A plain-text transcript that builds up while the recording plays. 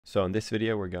So in this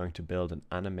video, we're going to build an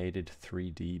animated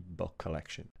 3D book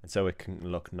collection. And so it can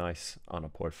look nice on a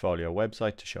portfolio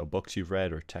website to show books you've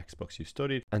read or textbooks you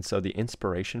studied. And so the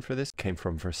inspiration for this came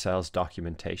from Vercel's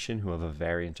documentation, who have a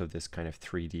variant of this kind of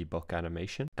 3D book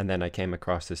animation. And then I came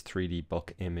across this 3D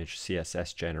book image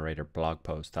CSS generator blog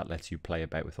post that lets you play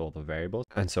about with all the variables.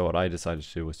 And so what I decided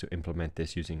to do was to implement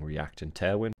this using React and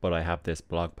Tailwind. But I have this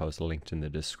blog post linked in the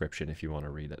description if you want to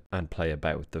read it and play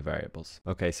about with the variables.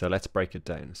 Okay, so let's break it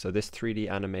down. So this 3D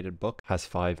animated book has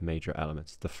 5 major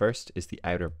elements. The first is the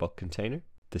outer book container.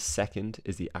 The second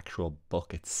is the actual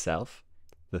book itself.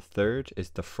 The third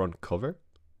is the front cover.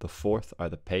 The fourth are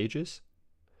the pages.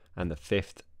 And the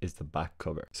fifth is the back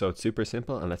cover. So it's super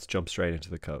simple, and let's jump straight into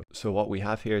the code. So what we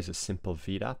have here is a simple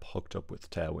VDAP hooked up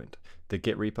with Tailwind. The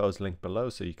Git repo is linked below,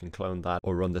 so you can clone that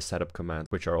or run the setup commands,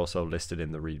 which are also listed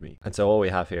in the README. And so all we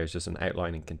have here is just an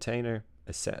outlining container,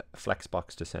 a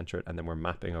flexbox to center it, and then we're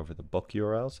mapping over the book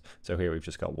URLs. So here we've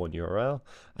just got one URL,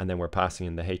 and then we're passing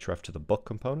in the href to the book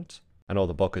component. And all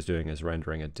the book is doing is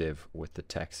rendering a div with the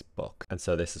text book. And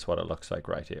so this is what it looks like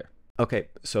right here. Okay,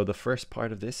 so the first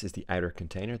part of this is the outer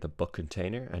container, the book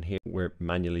container, and here we're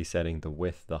manually setting the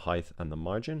width, the height, and the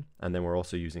margin, and then we're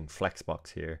also using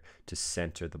Flexbox here to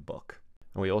center the book.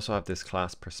 And we also have this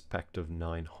class perspective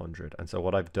 900, and so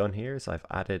what I've done here is I've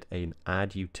added an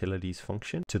add utilities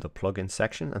function to the plugin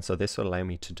section, and so this will allow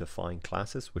me to define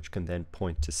classes which can then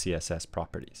point to CSS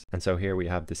properties. And so here we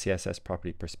have the CSS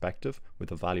property perspective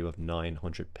with a value of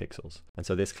 900 pixels, and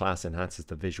so this class enhances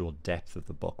the visual depth of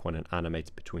the book when it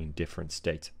animates between different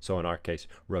states, so in our case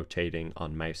rotating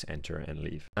on mouse enter and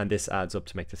leave, and this adds up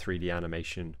to make the 3D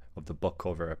animation of the book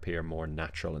cover appear more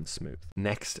natural and smooth.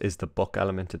 Next is the book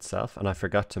element itself, and I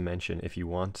forgot to mention, if you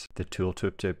want the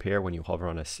tooltip to appear when you hover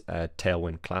on a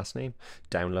Tailwind class name,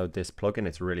 download this plugin.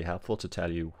 It's really helpful to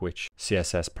tell you which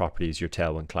CSS properties your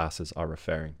Tailwind classes are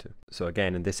referring to. So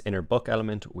again, in this inner book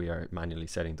element, we are manually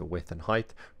setting the width and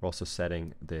height. We're also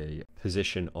setting the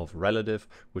position of relative,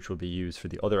 which will be used for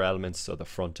the other elements, so the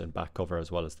front and back cover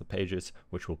as well as the pages,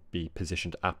 which will be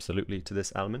positioned absolutely to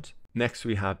this element. Next,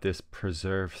 we have this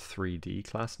preserve 3D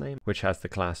class name, which has the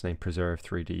class name preserve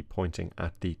 3D pointing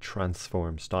at the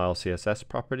transform style CSS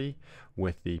property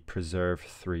with the preserve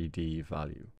 3D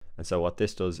value. And so what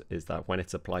this does is that when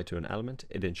it's applied to an element,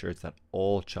 it ensures that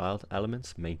all child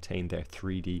elements maintain their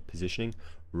 3D positioning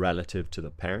relative to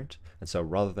the parent. And so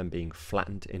rather than being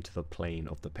flattened into the plane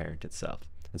of the parent itself.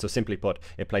 And so simply put,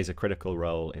 it plays a critical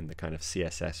role in the kind of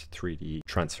CSS 3D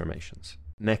transformations.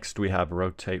 Next, we have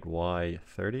rotate Y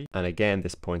 30, and again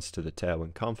this points to the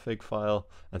Tailwind config file,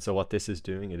 and so what this is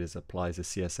doing, it is applies a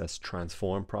CSS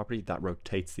transform property that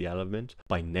rotates the element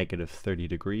by -30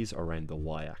 degrees around the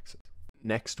Y axis.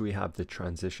 Next, we have the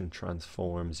transition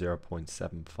transform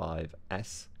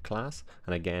 0.75s class,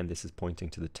 and again this is pointing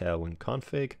to the Tailwind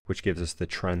config, which gives us the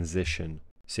transition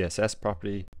CSS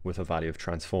property with a value of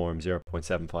transform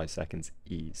 0.75 seconds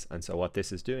ease. And so what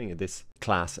this is doing, this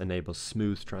class enables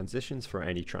smooth transitions for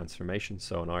any transformation,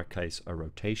 so in our case a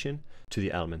rotation, to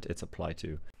the element it's applied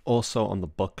to. Also on the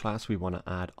book class, we want to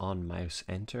add on mouse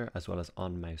enter as well as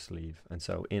on mouse leave. And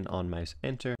so in on mouse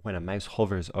enter, when a mouse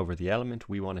hovers over the element,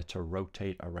 we want it to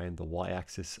rotate around the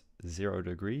y-axis 0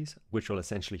 degrees, which will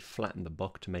essentially flatten the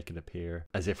book to make it appear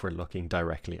as if we're looking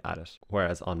directly at it.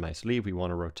 Whereas on mouse leave, we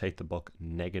want to rotate the book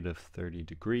 -30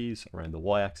 degrees around the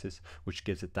y-axis, which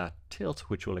gives it that tilt,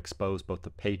 which will expose both the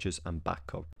pages and back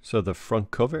cover. So the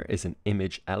front cover is an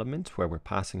image element where we're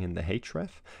passing in the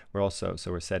href.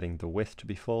 So we're setting the width to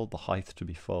be full, the height to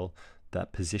be full.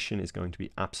 That position is going to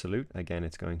be absolute. Again,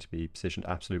 it's going to be positioned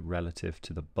absolute relative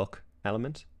to the book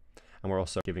element. And we're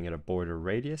also giving it a border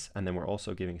radius, and then we're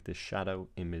also giving it this shadow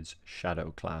image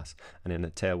shadow class. And in the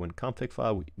Tailwind config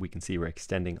file, we can see we're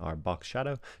extending our box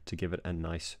shadow to give it a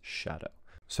nice shadow.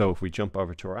 So if we jump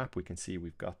over to our app, we can see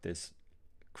we've got this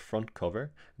front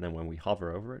cover, and then when we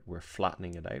hover over it, we're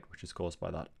flattening it out, which is caused by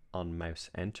that on mouse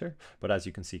enter. But as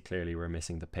you can see clearly, we're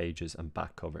missing the pages and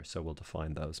back cover, so we'll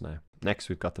define those now. Next,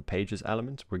 we've got the pages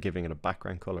element. We're giving it a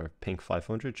background color of pink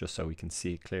 500 just so we can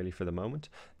see it clearly for the moment.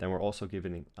 Then we're also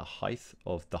giving a height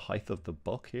of the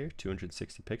book here,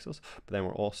 260 pixels, but then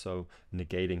we're also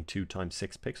negating 2 ×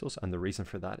 6 pixels, and the reason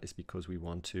for that is because we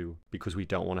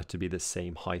don't want it to be the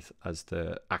same height as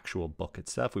the actual book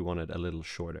itself. We want it a little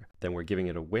shorter. Then we're giving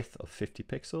it a width of 50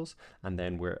 pixels, and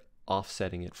then we're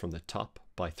offsetting it from the top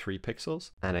by 3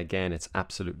 pixels, and again it's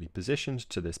absolutely positioned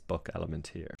to this book element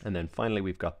here. And then finally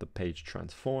we've got the page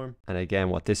transform, and again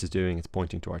what this is doing is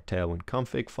pointing to our Tailwind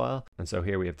config file. And so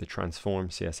here we have the transform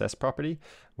CSS property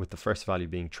with the first value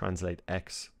being translate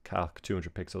x, calc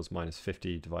 200 pixels minus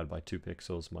 50 divided by 2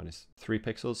 pixels minus 3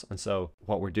 pixels. And so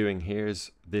what we're doing here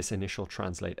is this initial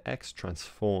translate X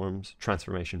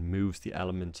transformation moves the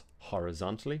element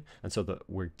horizontally. And so that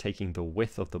we're taking the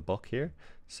width of the book here,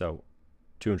 so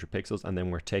 200 pixels, and then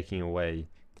we're taking away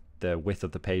the width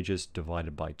of the pages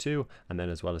divided by 2, and then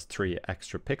as well as 3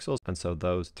 extra pixels. And so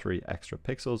those 3 extra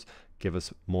pixels give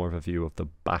us more of a view of the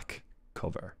back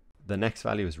cover. The next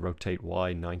value is rotate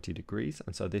Y 90 degrees.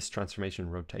 And so this transformation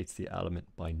rotates the element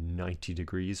by 90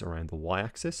 degrees around the Y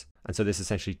axis. And so this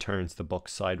essentially turns the book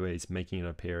sideways, making it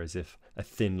appear as if a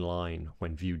thin line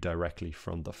when viewed directly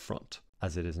from the front,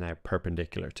 as it is now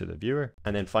perpendicular to the viewer.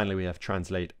 And then finally we have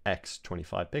translate X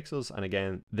 25 pixels. And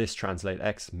again, this translate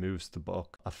X moves the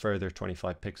book a further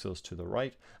 25 pixels to the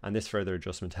right. And this further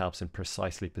adjustment helps in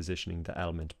precisely positioning the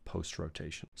element post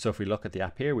rotation. So if we look at the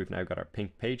app here, we've now got our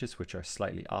pink pages, which are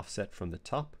slightly offset from the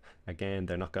top. Again,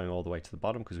 they're not going all the way to the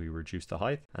bottom because we reduced the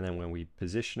height. And then when we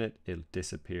position it, it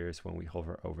disappears when we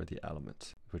hover over the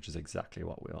element, which is exactly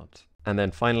what we want. And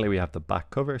then finally we have the back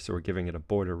cover. So we're giving it a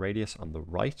border radius on the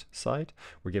right side.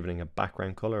 We're giving it a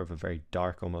background color of a very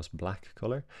dark, almost black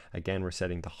color. Again, we're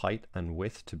setting the height and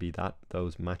width to be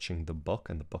those matching the book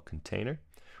and the book container.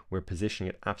 We're positioning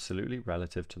it absolutely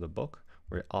relative to the book.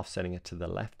 We're offsetting it to the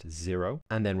left 0.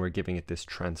 And then we're giving it this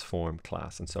transform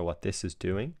class. And so what this is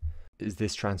doing is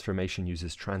this transformation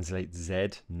uses translate Z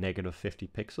negative 50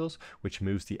 pixels, which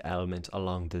moves the element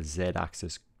along the Z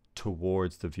axis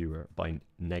towards the viewer by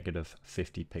negative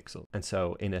 50 pixels. And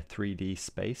so in a 3D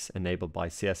space enabled by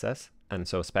CSS, and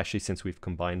so especially since we've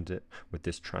combined it with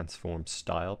this transform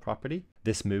style property,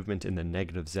 this movement in the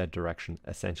negative Z direction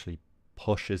essentially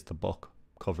pushes the book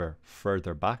cover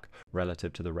further back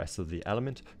relative to the rest of the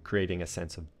element, creating a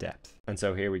sense of depth. And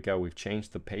so here we go, we've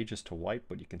changed the pages to white,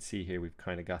 but you can see here we've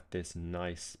kind of got this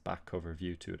nice back cover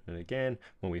view to it. And again,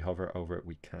 when we hover over it,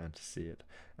 we can't see it.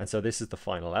 And so this is the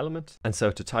final element. And so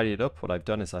to tidy it up, what I've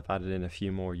done is I've added in a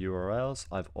few more URLs.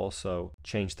 I've also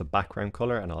changed the background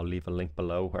color, and I'll leave a link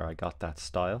below where I got that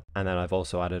style. And then I've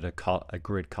also added a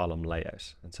grid column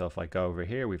layout. And so if I go over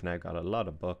here, we've now got a lot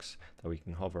of books that we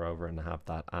can hover over and have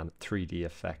that 3D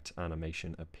effect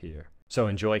animation appear. So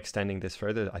enjoy extending this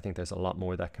further. I think there's a lot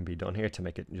more that can be done here to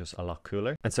make it just a lot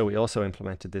cooler. And so we also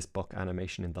implemented this book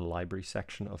animation in the library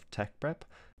section of Tech Prep.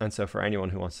 And so for anyone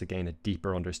who wants to gain a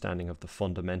deeper understanding of the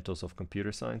fundamentals of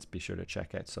computer science, be sure to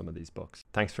check out some of these books.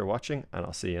 Thanks for watching, and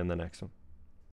I'll see you in the next one.